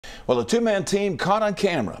Well, a two-man team caught on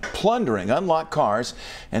camera plundering unlocked cars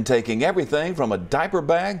and taking everything from a diaper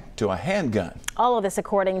bag to a handgun. All of this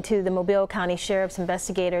according to the Mobile County Sheriff's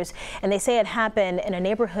investigators, and they say it happened in a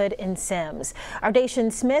neighborhood in Semmes. Our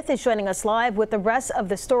Dacian Smith is joining us live with the rest of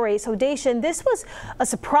the story. So Dacian, this was a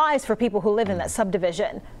surprise for people who live in that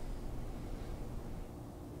subdivision.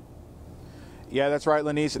 Yeah, that's right,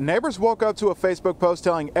 Lenise. Neighbors woke up to a Facebook post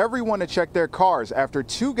telling everyone to check their cars after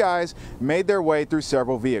two guys made their way through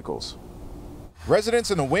several vehicles. Residents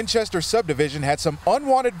in the Winchester subdivision had some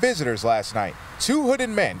unwanted visitors last night. Two hooded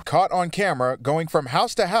men caught on camera going from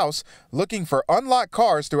house to house looking for unlocked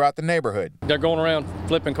cars throughout the neighborhood. They're going around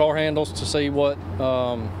flipping car handles to see what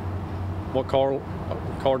car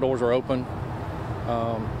doors are open,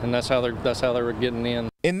 and that's how they were getting in.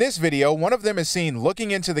 In this video, one of them is seen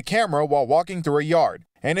looking into the camera while walking through a yard.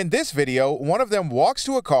 And in this video, one of them walks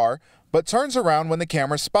to a car but turns around when the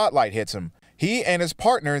camera's spotlight hits him. He and his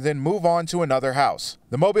partner then move on to another house.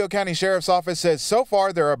 The Mobile County Sheriff's Office says so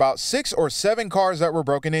far there are about 6 or 7 cars that were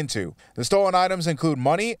broken into. The stolen items include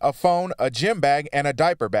money, a phone, a gym bag, and a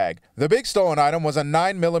diaper bag. The big stolen item was a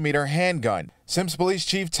 9mm handgun. Semmes Police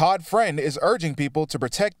Chief Todd Friend is urging people to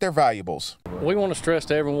protect their valuables. We want to stress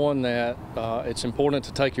to everyone that it's important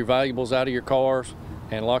to take your valuables out of your cars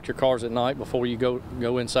and lock your cars at night before you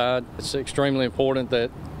go inside. It's extremely important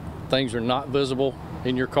that things are not visible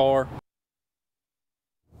in your car.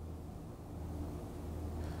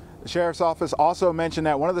 The Sheriff's Office also mentioned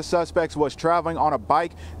that one of the suspects was traveling on a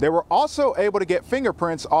bike. They were also able to get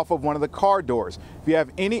fingerprints off of one of the car doors. If you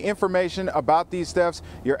have any information about these thefts,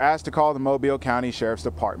 you're asked to call the Mobile County Sheriff's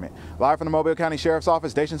Department. Live from the Mobile County Sheriff's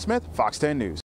Office, Dacian Smith, Fox 10 News.